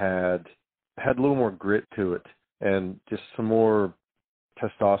song had a little more grit to it and just some more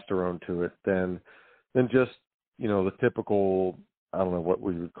testosterone to it than just, the typical, I don't know what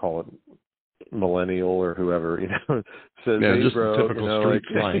we would call it, millennial or whoever, says, hey, just bro, the typical street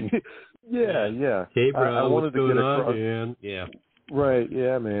slang. Yeah. Hey, bro, I wanted what's going to get on, across, man? Yeah. Right,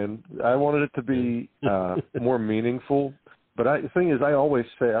 yeah, man. I wanted it to be more meaningful. But the thing is, I always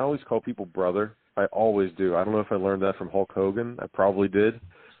call people brother. I always do. I don't know if I learned that from Hulk Hogan. I probably did.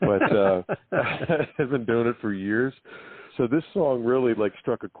 But I've been doing it for years. So this song really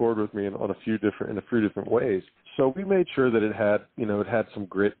struck a chord with me in a few different ways. So we made sure that it had some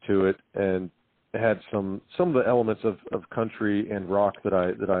grit to it, and it had some of the elements of country and rock that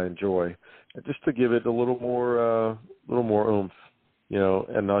I enjoy, just to give it a little more oomph,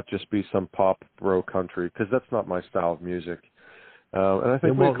 and not just be some pop bro country, because that's not my style of music. And I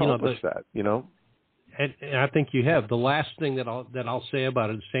think we accomplished that, And I think you have. The last thing that I'll say about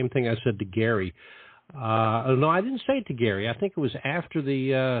it, the same thing I said to Gary. No, I didn't say it to Gary. I think it was after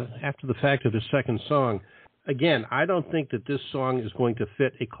the fact of the second song. Again, I don't think that this song is going to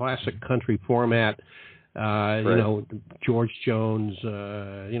fit a classic country format. Right. George Jones,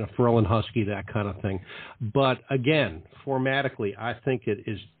 Pharrell and Husky, that kind of thing. But again, formatically, I think it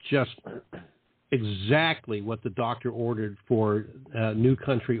is just exactly what the doctor ordered for new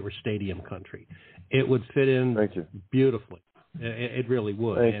country or stadium country. It would fit in beautifully. It really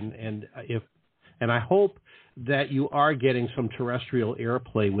would. And I hope that you are getting some terrestrial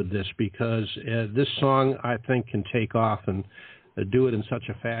airplay with this, because this song, I think, can take off and do it in such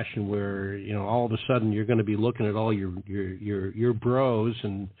a fashion where, all of a sudden you're going to be looking at all your bros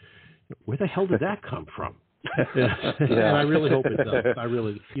and where the hell did that come from? And I really hope it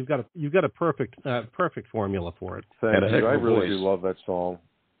does. You've got a perfect formula for it. Thank you. I really do love that song.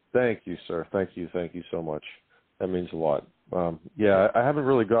 Thank you, sir. Thank you so much. That means a lot. I haven't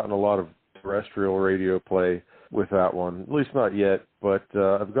really gotten a lot of terrestrial radio play with that one, at least not yet. But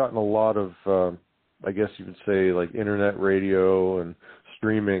I've gotten a lot of, I guess you would say, internet radio and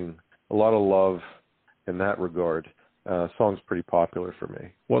streaming. A lot of love in that regard. Song's pretty popular for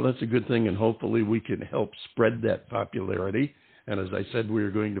me. Well, that's a good thing, and hopefully we can help spread that popularity. And as I said, we are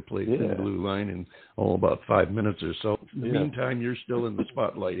going to play Thin Blue Line in about 5 minutes or so. In the meantime, you're still in the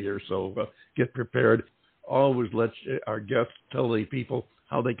spotlight here, so get prepared. Always let our guests tell the people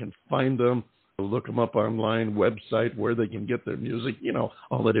how they can find them, look them up online, website, where they can get their music,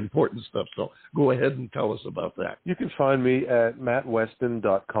 all that important stuff. So go ahead and tell us about that. You can find me at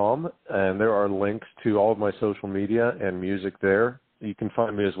mattweston.com, and there are links to all of my social media and music there. You can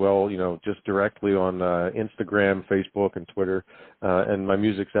find me as well, just directly on Instagram, Facebook, and Twitter. And my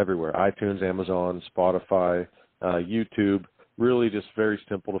music's everywhere: iTunes, Amazon, Spotify, YouTube. Really just very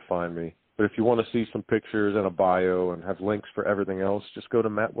simple to find me. But if you want to see some pictures and a bio and have links for everything else, just go to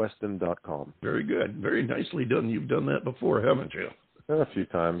mattweston.com. Very good. Very nicely done. You've done that before, haven't you? A few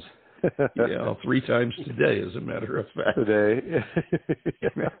times. 3 times today, as a matter of fact. Today.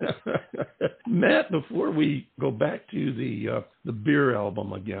 Matt, before we go back to the beer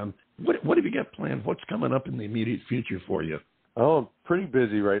album again, what have you got planned? What's coming up in the immediate future for you? Oh, I'm pretty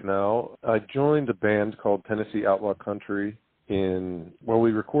busy right now. I joined a band called Tennessee Outlaw Country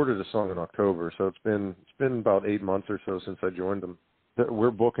we recorded a song in October, so it's been about 8 months or so since I joined them.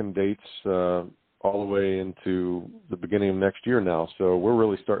 We're booking dates all the way into the beginning of next year now, so we're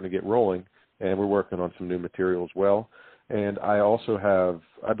really starting to get rolling, and we're working on some new material as well. And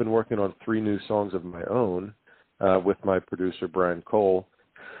I've been working on 3 new songs of my own with my producer Brian Cole,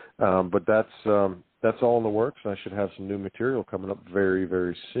 but that's all in the works. I should have some new material coming up very,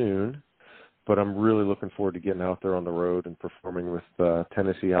 very soon. But I'm really looking forward to getting out there on the road and performing with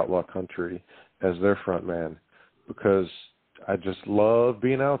Tennessee Outlaw Country as their front man, because I just love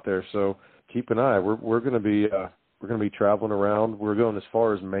being out there. So keep an eye. We're going to be traveling around. We're going as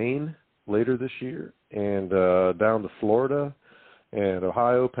far as Maine later this year, and down to Florida, and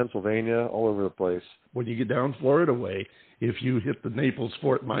Ohio, Pennsylvania, all over the place. When you get down Florida way, if you hit the Naples,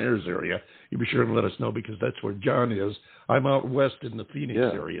 Fort Myers area, you be sure and let us know, because that's where John is. I'm out west in the Phoenix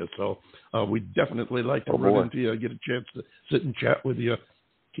area, so we'd definitely like to run into you, get a chance to sit and chat with you.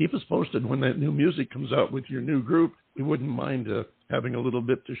 Keep us posted when that new music comes out with your new group. We wouldn't mind having a little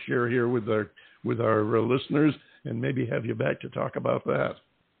bit to share here with our listeners, and maybe have you back to talk about that.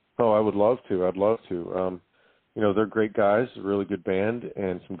 Oh, I would love to. I'd love to. They're great guys, a really good band,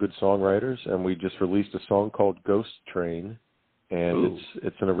 and some good songwriters. And we just released a song called Ghost Train, and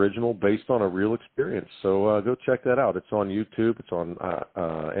it's an original based on a real experience. So go check that out. It's on YouTube. It's on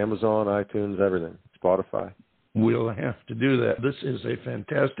Amazon, iTunes, everything, Spotify. We'll have to do that. This is a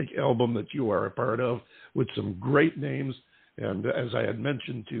fantastic album that you are a part of, with some great names. And as I had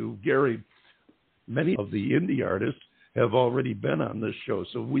mentioned to Gary, many of the indie artists have already been on this show.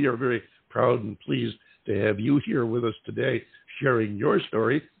 So we are very proud and pleased to have you here with us today, sharing your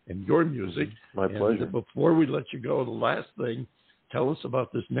story and your music. My pleasure. And before we let you go, the last thing, tell us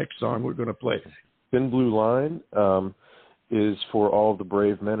about this next song we're going to play. Thin Blue Line is for all of the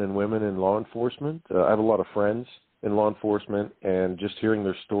brave men and women in law enforcement. I have a lot of friends in law enforcement, and just hearing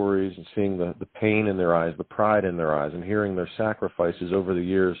their stories and seeing the pain in their eyes, the pride in their eyes, and hearing their sacrifices over the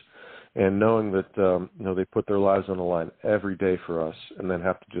years, and knowing that they put their lives on the line every day for us, and then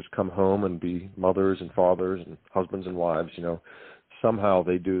have to just come home and be mothers and fathers and husbands and wives. Somehow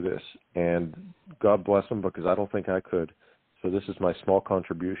they do this, and God bless them, because I don't think I could. So this is my small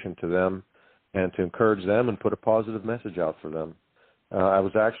contribution to them, and to encourage them and put a positive message out for them. I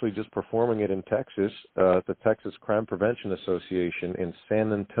was actually just performing it in Texas, at the Texas Crime Prevention Association in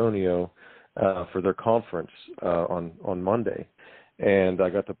San Antonio for their conference on Monday. And I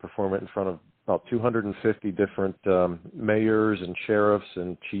got to perform it in front of about 250 different mayors and sheriffs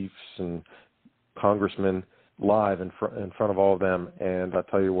and chiefs and congressmen live in front of all of them. And I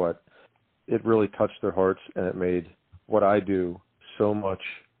tell you what, it really touched their hearts, and it made what I do so much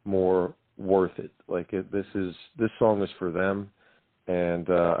more worth it. This song is for them, and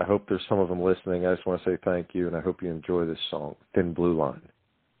I hope there's some of them listening. I just want to say thank you, and I hope you enjoy this song, Thin Blue Line.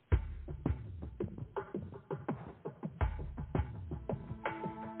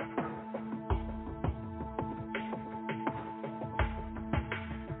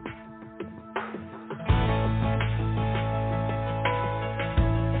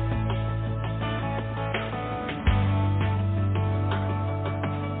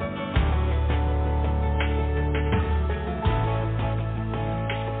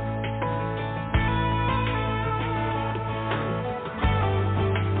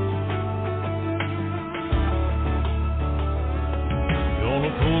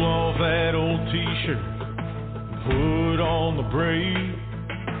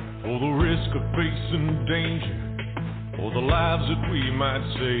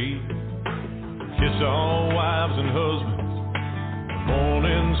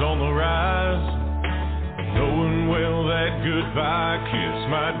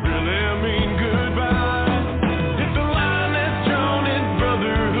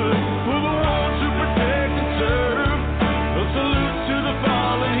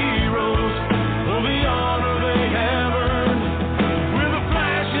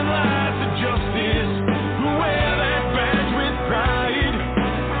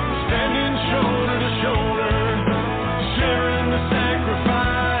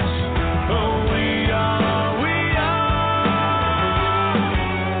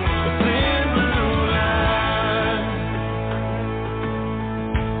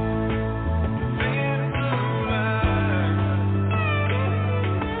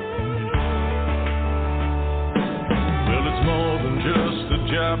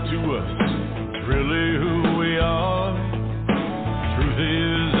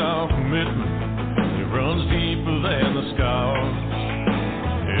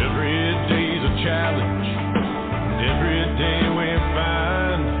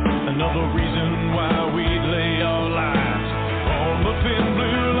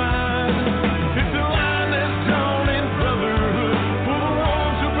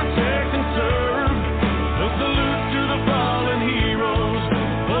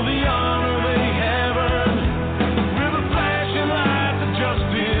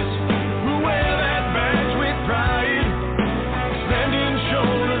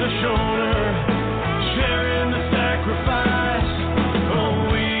 Sacrifice.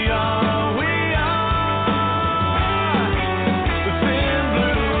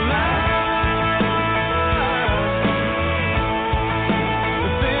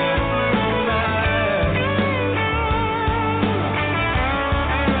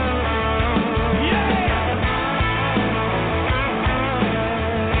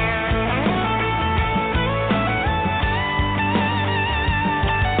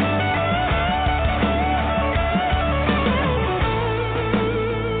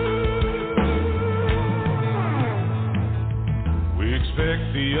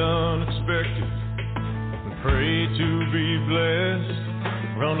 the unexpected and pray to be blessed.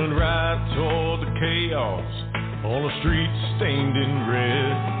 Running right toward the chaos on a street stained in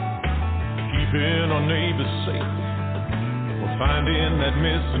red. Keeping our neighbors safe, we're finding that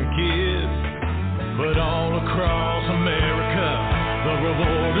missing kid. But all across America, the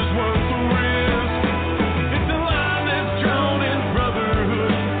reward is worth the risk. It's a line that's drawn in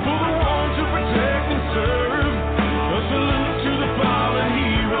brotherhood for the ones who protect and serve. A salute to the fallen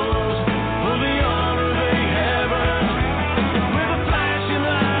heroes for the honor they have earned. With a flashing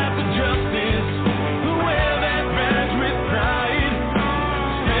light of justice, who wear that badge with pride,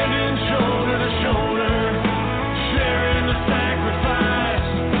 standing shoulder to shoulder, sharing the sacrifice.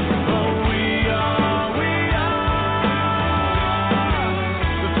 Oh, we are the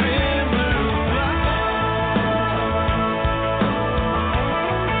thin blue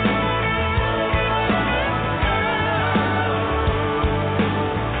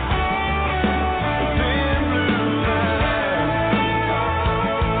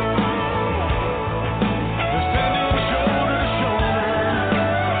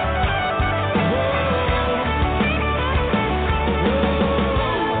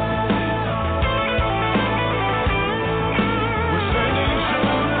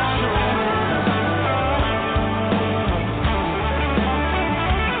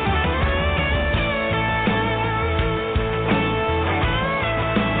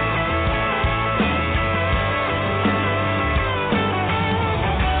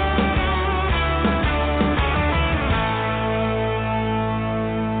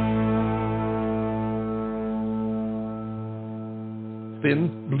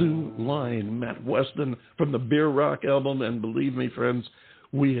Thin Blue Line, Matt Weston from the Beer Rock album. And believe me, friends,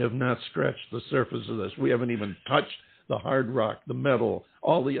 we have not scratched the surface of this. We haven't even touched the hard rock, the metal,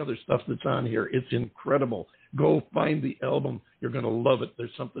 all the other stuff that's on here. It's incredible. Go find the album. You're going to love it. There's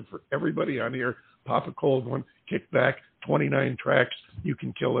something for everybody on here. Pop a cold one, kick back, 29 tracks. You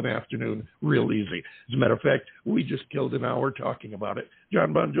can kill an afternoon real easy. As a matter of fact, we just killed an hour talking about it.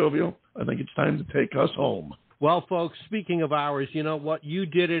 John Bon Jovial, I think it's time to take us home. Well, folks, speaking of hours, you know what? You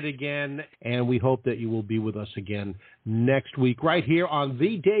did it again, and we hope that you will be with us again next week right here on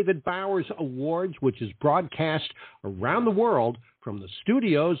the David Bowers Awards, which is broadcast around the world from the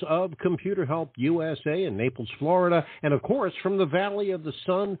studios of Computer Help USA in Naples, Florida, and, of course, from the Valley of the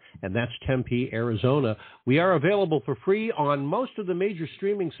Sun, and that's Tempe, Arizona. We are available for free on most of the major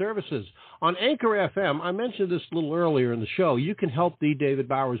streaming services. On Anchor FM, I mentioned this a little earlier in the show, you can help the David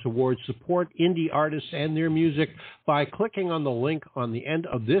Bowers Awards support indie artists and their music by clicking on the link on the end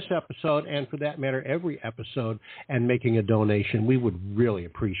of this episode, and for that matter, every episode, and making a donation. We would really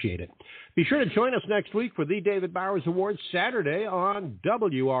appreciate it. Be sure to join us next week for the David Bowers Awards Saturday on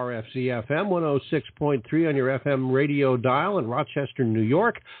WRFC-FM 106.3 on your FM radio dial in Rochester, New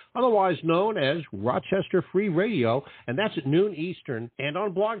York, otherwise known as Rochester Free Radio, and that's at noon Eastern, and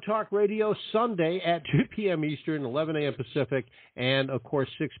on Blog Talk Radio Sunday at 2 p.m. Eastern, 11 a.m. Pacific, and, of course,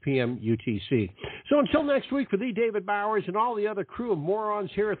 6 p.m. UTC. So until next week, for the David Bowers and all the other crew of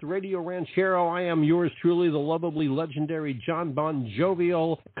morons here at the Radio Ranchero, I am yours truly, the lovably legendary John Bon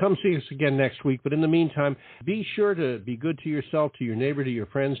Jovial. Come see us again next week, but in the meantime, be sure to be good to yourself, to your neighbor, to your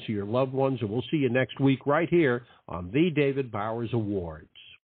friends, to your loved ones, and we'll see you next week right here on the David Bowers Awards.